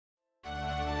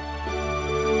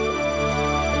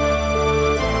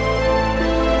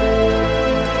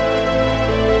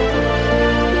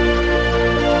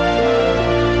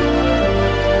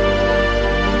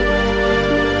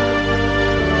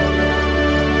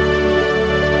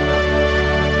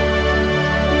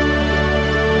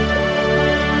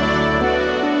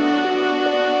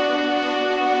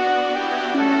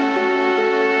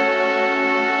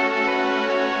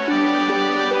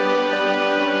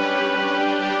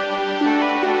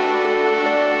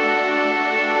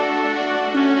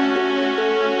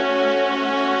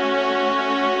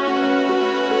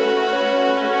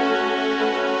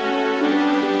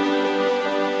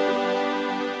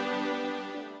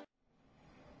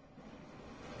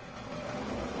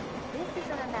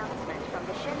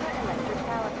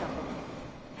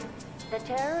The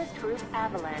terrorist group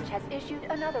Avalanche has issued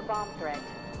another bomb threat.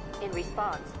 In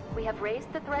response, we have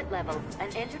raised the threat level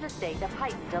and entered a state of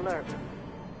heightened alert.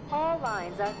 All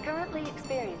lines are currently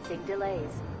experiencing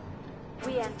delays.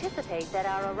 We anticipate that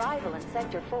our arrival in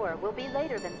Sector 4 will be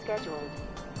later than scheduled.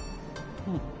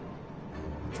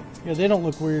 Yeah, they don't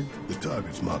look weird. The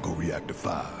target's Mako Reactor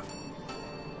 5.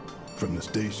 From the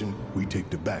station, we take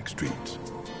the back streets.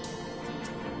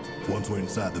 Once we're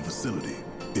inside the facility,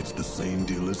 it's the same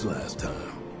deal as last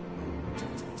time.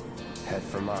 Head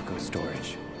for Mako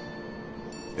storage.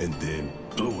 And then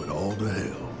blow it all to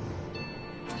hell.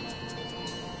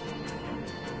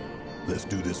 Let's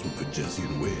do this one for Jesse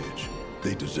and Wedge.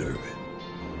 They deserve it.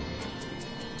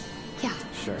 Yeah.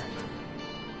 Sure.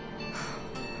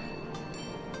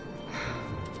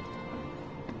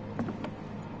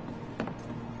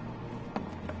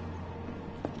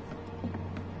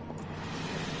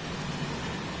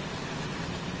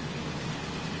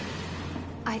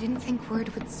 I didn't think word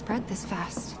would spread this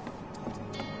fast.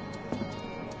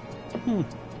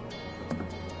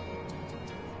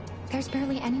 There's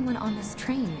barely anyone on this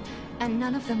train, and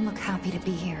none of them look happy to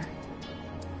be here.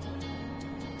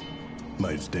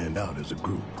 Might stand out as a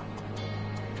group.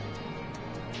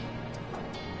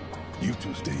 You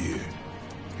two stay here.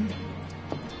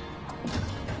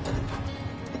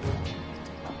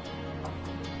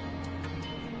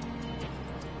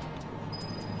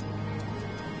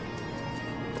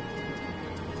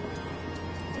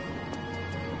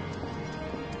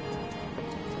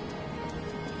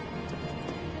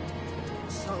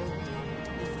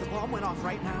 Went off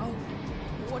right now,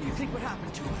 what do you think would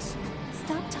happen to us?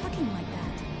 Stop talking like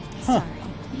that. Sorry,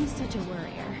 he's such a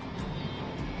worrier.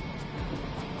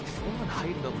 If we're on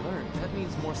heightened alert, that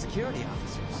means more security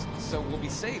officers. So we'll be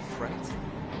safe, right?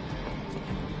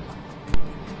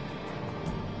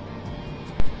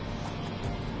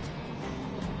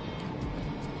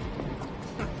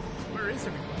 Where is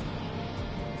everybody?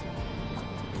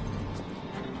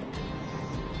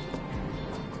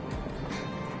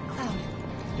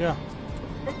 Yeah.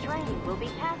 The train will be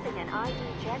passing an ID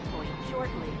checkpoint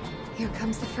shortly. Here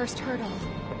comes the first hurdle.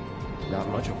 Not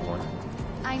much of one.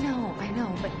 I know,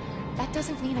 but that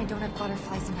doesn't mean I don't have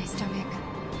butterflies in my stomach.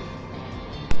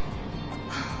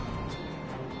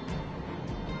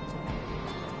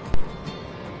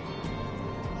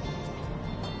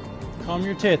 Calm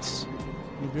your tits.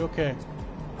 You'll be okay.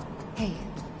 Hey,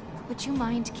 would you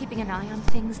mind keeping an eye on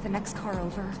things the next car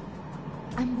over?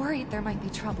 I'm worried there might be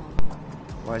trouble.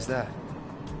 Why's that?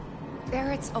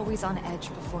 Barrett's always on edge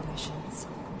before missions.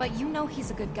 But you know he's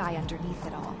a good guy underneath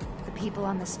it all. The people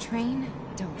on this train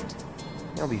don't.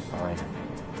 He'll be fine.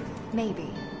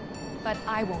 Maybe. But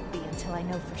I won't be until I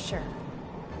know for sure.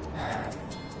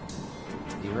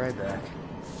 Be right back.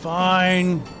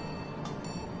 Fine.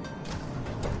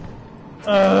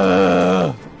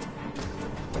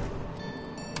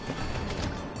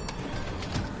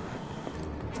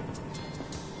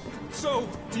 So,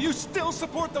 do you still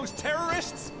support those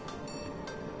terrorists?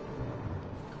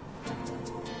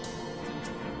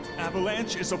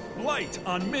 Avalanche is a blight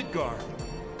on Midgard.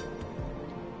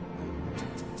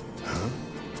 Huh?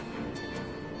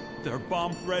 Their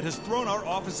bomb threat has thrown our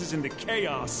offices into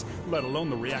chaos, let alone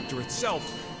the reactor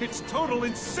itself. It's total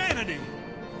insanity!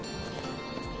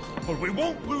 But we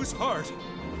won't lose heart.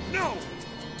 No!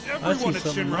 Everyone at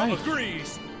Shinra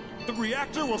agrees. The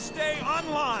reactor will stay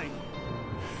online.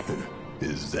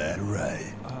 Is that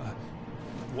right?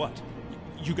 What?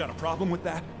 You got a problem with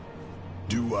that?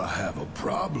 Do I have a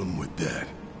problem with that?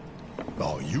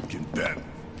 Oh, you can bet.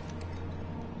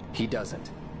 He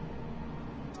doesn't.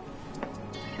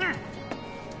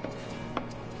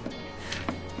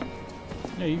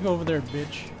 Yeah, you go over there,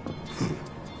 bitch.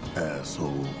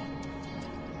 Asshole.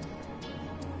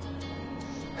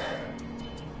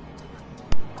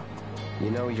 You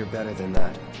know you're better than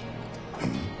that.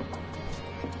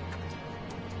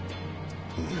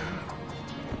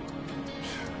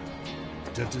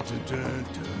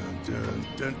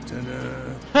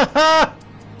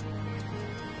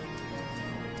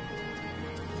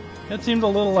 That seemed a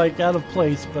little like out of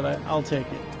place, but I'll take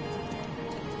it.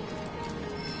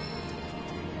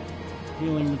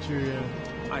 Healing materia.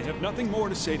 I have nothing more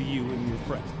to say to you and your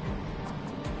friend.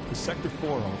 The Sector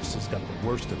 4 office has got the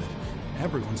worst of it.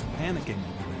 Everyone's panicking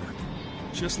over there.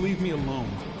 Just leave me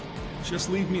alone. Just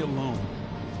leave me alone.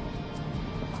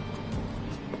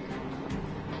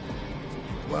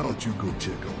 Why don't you go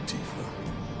check on Tifa?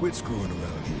 Quit screwing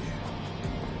around here.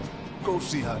 Go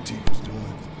see how Tifa's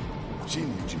doing. She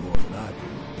needs you more than I do.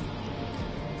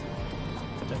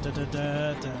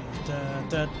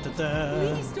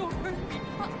 Please don't hurt me.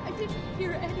 I didn't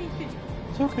hear anything.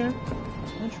 It's okay.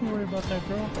 Don't you worry about that,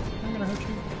 girl. I'm gonna hurt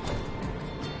you.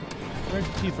 Where'd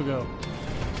Tifa go?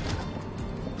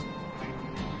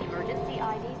 Emergency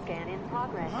ID scan in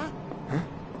progress. Huh?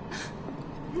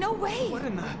 No way! What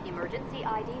in the... Emergency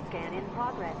ID scan in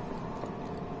progress.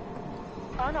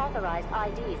 Unauthorized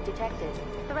IDs detected.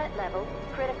 Threat level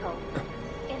critical.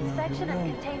 Inspection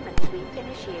and containment sweep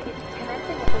initiated,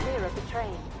 commencing at the rear of the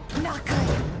train. Not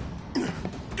good.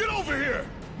 Get over here!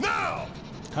 Now!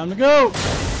 Time to go!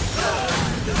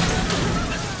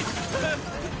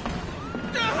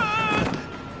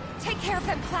 Take care of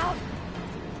them, Cloud.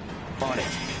 On it.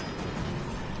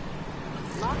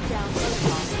 Lockdown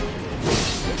protocol.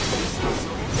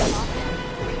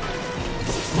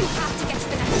 You have to get to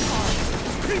the next car.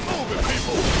 Keep moving,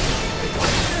 people!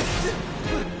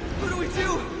 What do we do?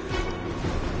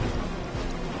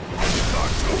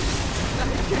 Start to. I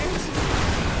can't.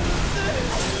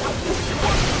 You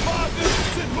want to survive this?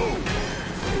 Then move!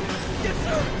 Yes,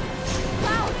 sir.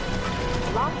 Cloud!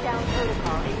 Lockdown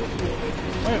protocol initiated.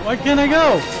 Wait, why can't I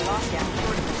go? Lockdown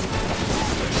protocol.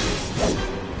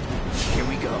 Here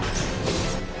we go.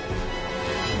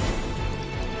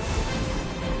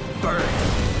 Burn.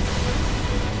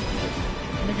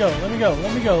 Let me go, let me go,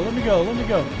 let me go, let me go, let me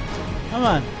go. Come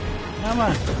on. Come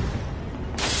on.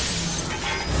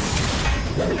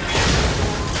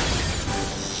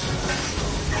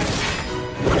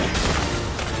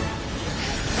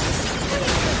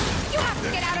 You have to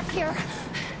get out of here!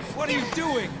 What are you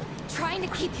doing? Trying to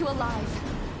keep you alive.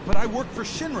 But I work for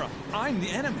Shinra. I'm the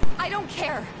enemy. I don't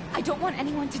care. I don't want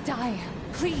anyone to die.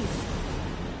 Please.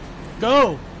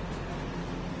 Go!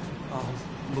 I'll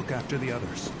look after the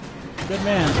others. Good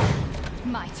man.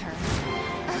 My turn.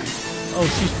 Oh,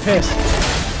 she's pissed.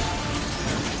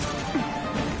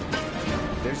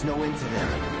 There's no end to them.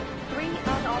 3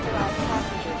 unauthorized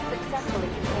passengers successfully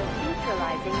contained,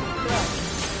 neutralizing threat.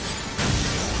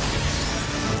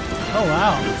 Oh,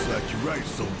 wow. Looks like you're right,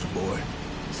 soldier boy.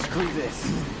 Screw this.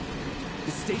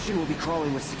 The station will be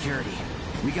crawling with security.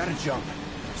 We gotta jump.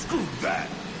 Screw that!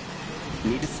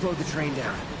 Need to slow the train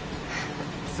down.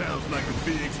 Sounds like a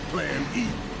Phoenix plan E.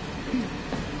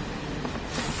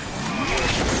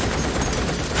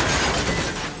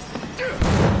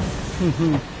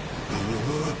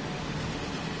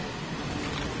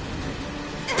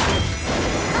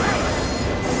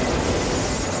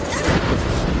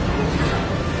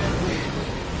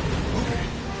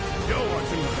 Y'all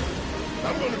watch and learn.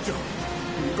 I'm gonna jump.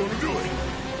 I'm gonna do it.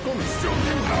 Gonna show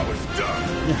you how it's done.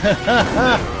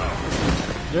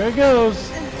 There it goes.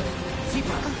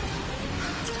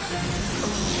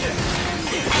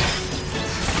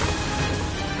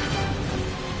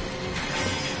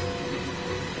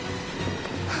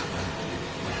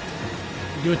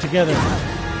 Do it together.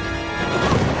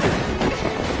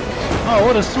 Oh,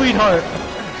 what a sweetheart.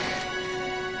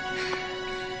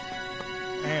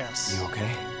 Ass. You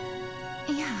okay?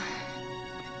 Yeah.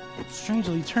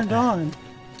 Strangely turned on.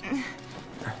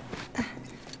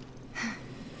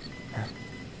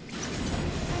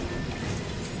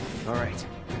 All right.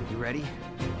 You ready?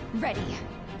 Ready.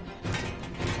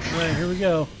 All right, here we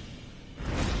go.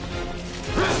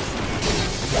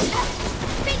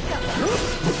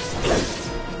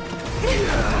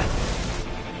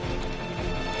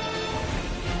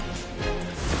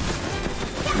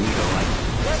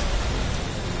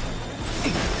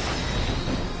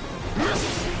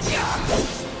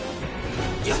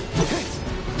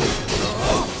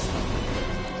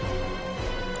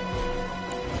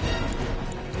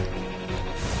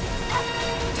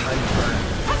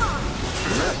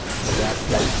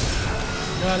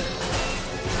 Got it.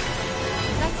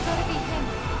 That's gotta be him.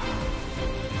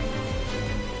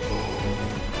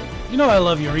 You know I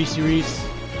love you, Reese Reese.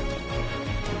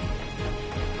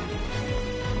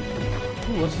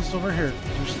 Ooh, what's this over here?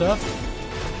 Is there stuff?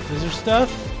 Is there stuff?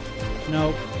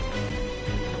 Nope.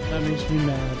 That makes me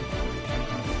mad.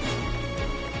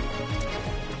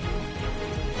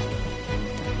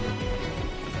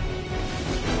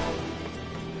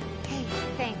 Hey,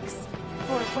 thanks.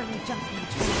 For when we jumped in the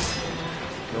train.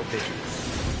 No biggie.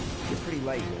 You're pretty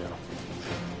light, you know.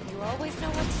 You always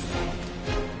know what to say.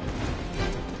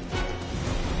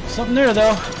 Something there,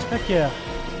 though. Heck yeah.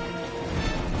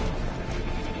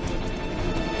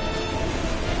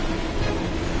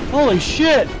 Holy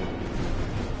shit!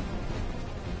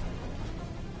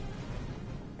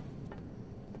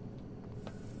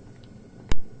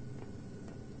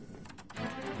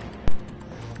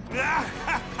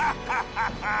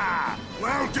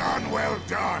 Well done, well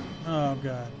done. Oh,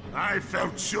 God. I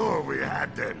felt sure we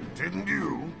had them, didn't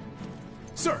you?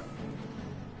 Sir,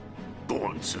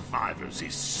 born survivors,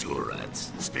 these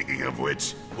surats. Speaking of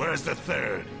which, where's the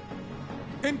third?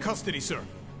 In custody, sir.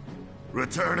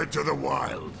 Return it to the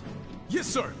wild. Yes,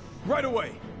 sir. Right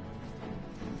away.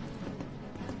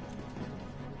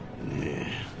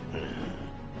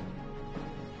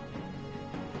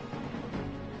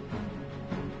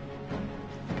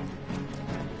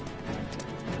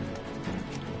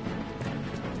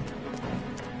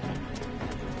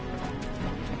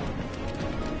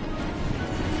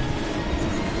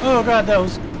 Oh god, that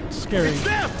was scary. It's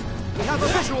them! We have a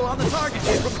visual on the target,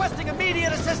 requesting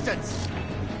immediate assistance!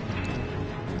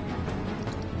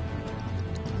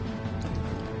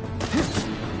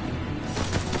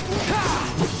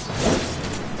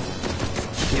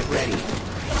 Get ready.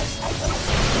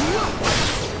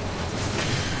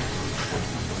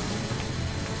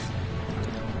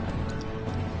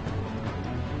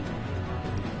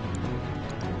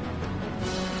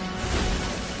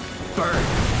 Burn.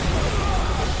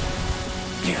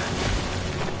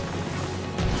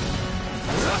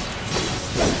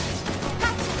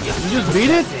 You just beat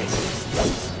it?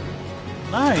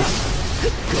 Nice.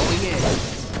 Going in.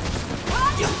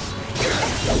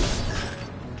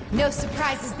 No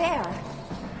surprises there.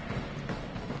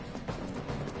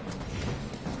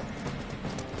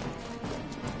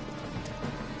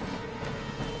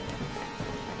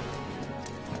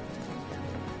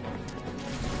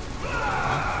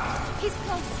 He's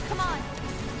close. Come on.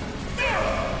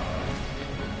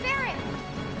 Barret!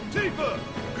 Tifa,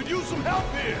 could use some help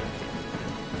here.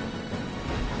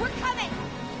 We're coming!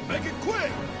 Make it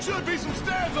quick. Should be some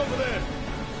stairs over there.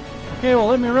 Okay, well,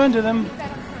 let me run to them.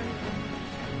 Better hurry.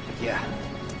 Yeah.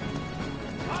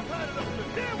 I've had it up to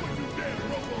here with you damn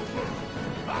robo-birds.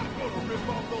 I'm gonna rip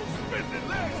off those spindly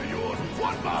legs of yours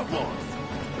one by one.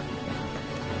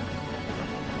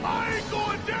 I ain't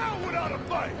going down without a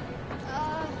fight.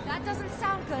 That doesn't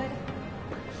sound good.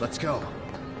 Let's go.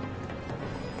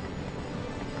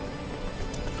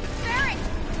 Barret!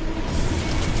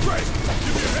 Great,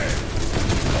 give me a hand.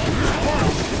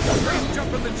 Great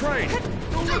jump in the train!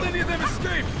 Don't let any of them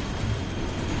escape!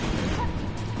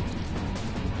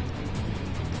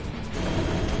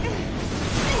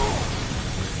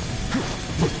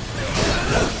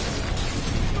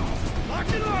 I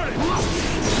can learn it.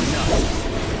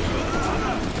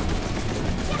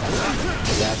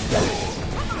 That's that.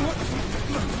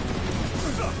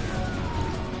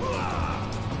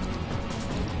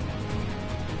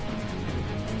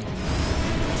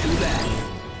 Too bad.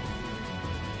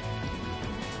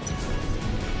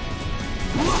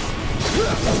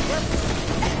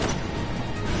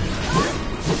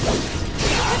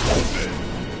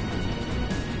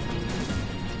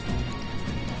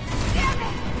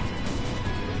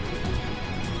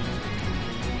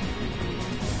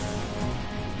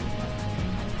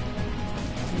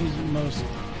 He's the most.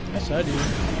 Yes, I do.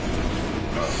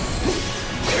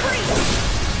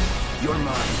 You're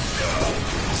mine.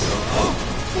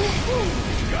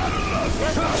 The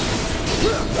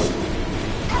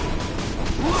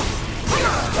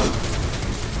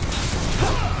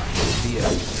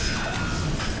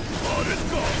Oh, this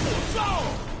calls for a song.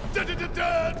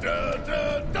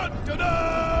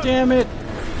 Da-da-da-da-da-da-da-da-da. Damn it!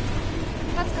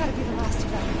 That's gotta be the last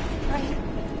of them, right?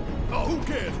 Oh, who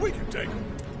cares? We can take them.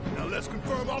 Now let's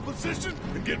confirm our position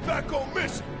and get back on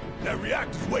mission. That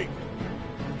reactor's waiting.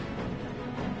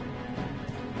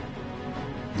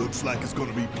 Looks like it's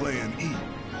gonna be Plan E.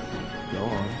 Go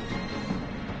on.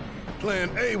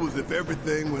 Plan A was if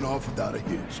everything went off without a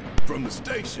hitch. From the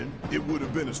station, it would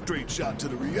have been a straight shot to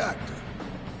the reactor.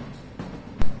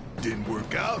 Didn't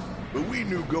work out, but we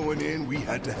knew going in we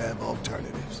had to have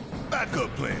alternatives.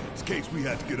 Backup plans in case we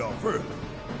had to get off early.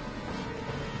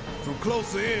 From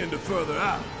closer in to further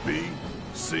out, B,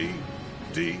 C,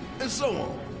 D, and so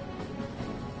on.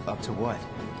 Up to what?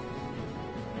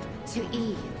 To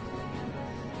E.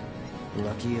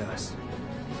 Lucky us.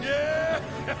 Yeah!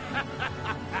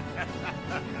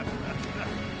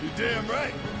 You're damn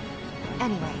right.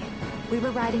 Anyway, we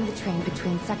were riding the train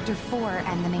between Sector 4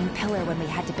 and the main pillar when we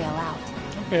had to bail out.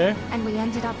 Okay. And we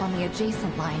ended up on the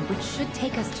adjacent line, which should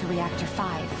take us to Reactor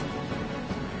 5.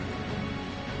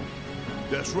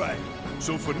 That's right.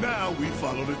 So for now, we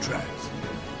follow the tracks.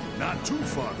 Not too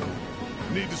far, though.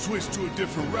 Need to switch to a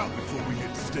different route before we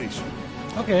hit the station.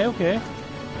 Okay, okay.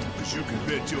 Because you can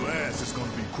bet your ass it's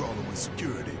gonna be crawling with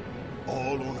security.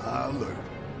 All on high alert.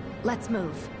 Let's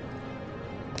move.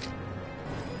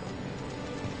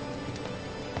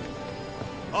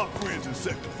 Our friends in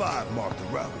Sector 5 marked the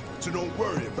route, so don't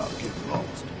worry about getting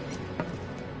lost.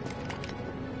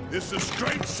 It's a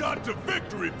straight shot to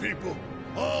victory, people.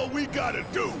 All we gotta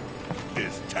do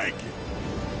is take it.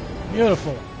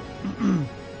 Beautiful.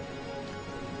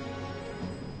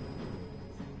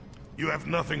 You have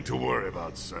nothing to worry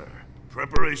about, sir.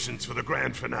 Preparations for the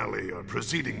grand finale are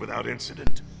proceeding without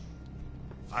incident.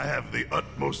 I have the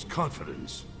utmost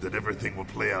confidence that everything will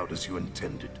play out as you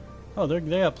intended. Oh, they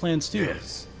got plans too.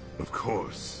 Yes, of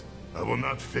course. I will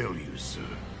not fail you, sir.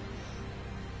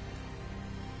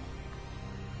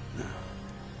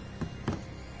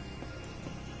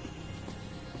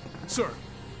 Sir,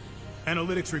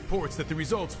 analytics reports that the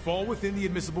results fall within the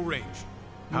admissible range.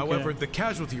 However, the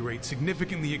casualty rate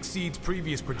significantly exceeds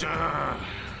previous projections.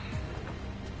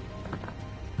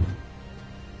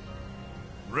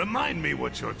 Remind me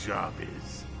what your job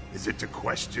is. Is it to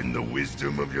question the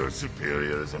wisdom of your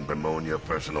superiors and bemoan your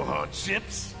personal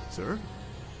hardships? Sir?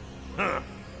 Huh.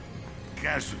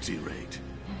 Casualty rate.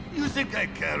 You think I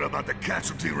care about the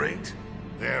casualty rate?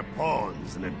 They're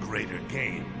pawns in a greater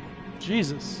game.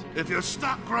 Jesus. If your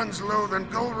stock runs low, then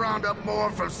go round up more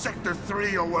from Sector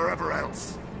 3 or wherever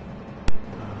else.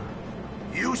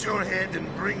 Use your head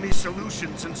and bring me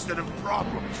solutions instead of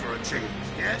problems for a change,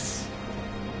 yes?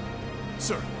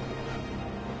 Sir.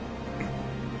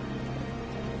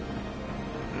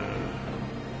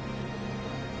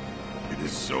 It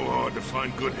is so hard to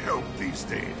find good help these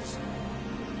days.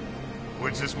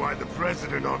 Which is why the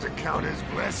President ought to count his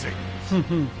blessings.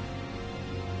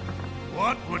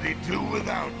 What would he do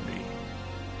without me?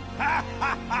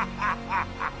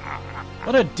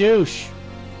 What a douche.